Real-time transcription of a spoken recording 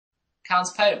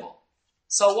Accounts Payable.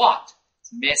 So what?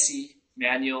 It's messy,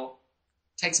 manual,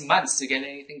 takes months to get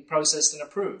anything processed and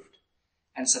approved.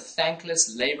 And it's a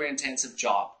thankless, labor-intensive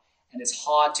job, and it's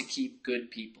hard to keep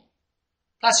good people.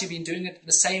 Plus, you've been doing it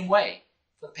the same way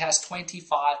for the past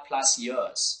 25 plus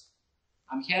years.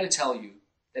 I'm here to tell you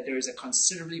that there is a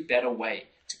considerably better way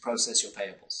to process your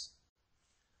payables.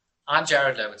 I'm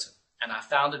Jared Leverton, and I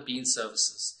founded Bean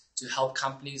Services to help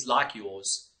companies like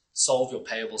yours solve your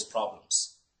payables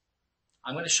problems.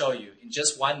 I'm going to show you in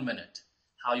just 1 minute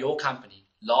how your company,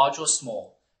 large or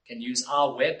small, can use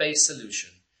our web-based solution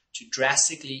to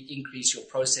drastically increase your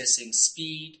processing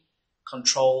speed,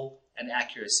 control, and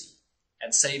accuracy,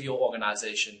 and save your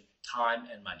organization time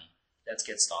and money. Let's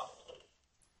get started.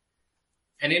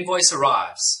 An invoice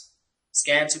arrives,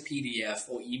 scanned to PDF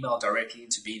or emailed directly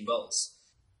into Beanbills.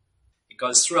 It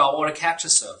goes through our order capture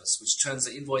service, which turns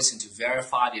the invoice into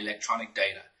verified electronic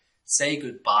data. Say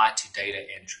goodbye to data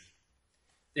entry.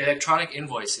 The electronic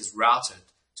invoice is routed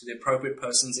to the appropriate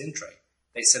person's in tray.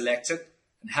 They select it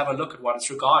and have a look at what it's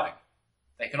regarding.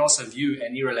 They can also view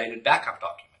any related backup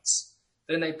documents.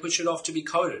 Then they push it off to be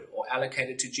coded or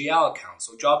allocated to GL accounts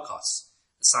or job costs,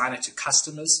 assign it to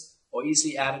customers, or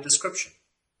easily add a description.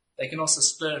 They can also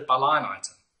split it by line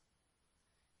item.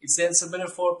 It's then submitted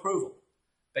for approval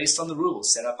based on the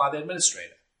rules set up by the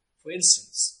administrator. For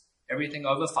instance, everything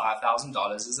over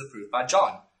 $5,000 is approved by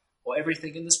John, or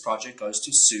everything in this project goes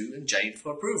to Sue and Jane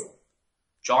for approval.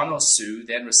 John or Sue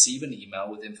then receive an email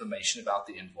with information about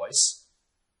the invoice.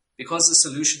 Because the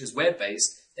solution is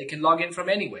web-based, they can log in from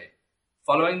anywhere.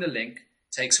 Following the link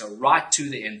takes her right to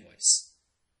the invoice.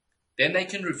 Then they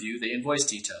can review the invoice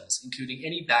details, including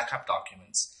any backup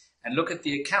documents, and look at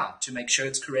the account to make sure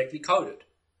it's correctly coded.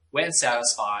 When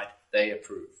satisfied, they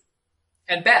approve.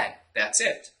 And bang, that's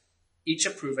it. Each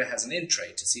approver has an in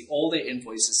tray to see all their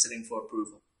invoices sitting for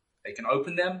approval. They can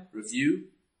open them, review,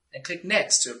 and click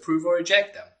Next to approve or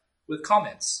reject them with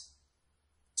comments.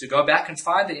 To go back and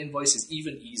find the invoice is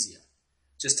even easier.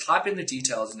 Just type in the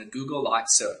details in a Google-like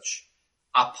search.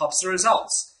 Up pops the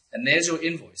results, and there's your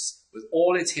invoice with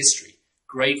all its history.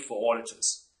 Great for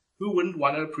auditors. Who wouldn't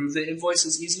want to approve their invoice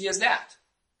as easily as that?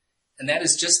 And that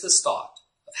is just the start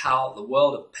of how the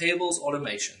world of payables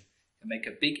automation can make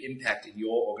a big impact in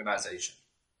your organization.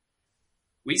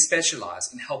 We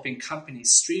specialize in helping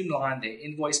companies streamline their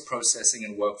invoice processing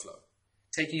and workflow,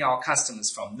 taking our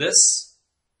customers from this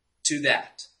to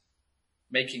that,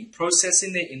 making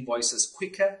processing their invoices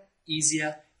quicker,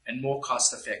 easier, and more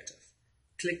cost-effective.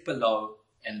 Click below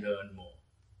and learn more.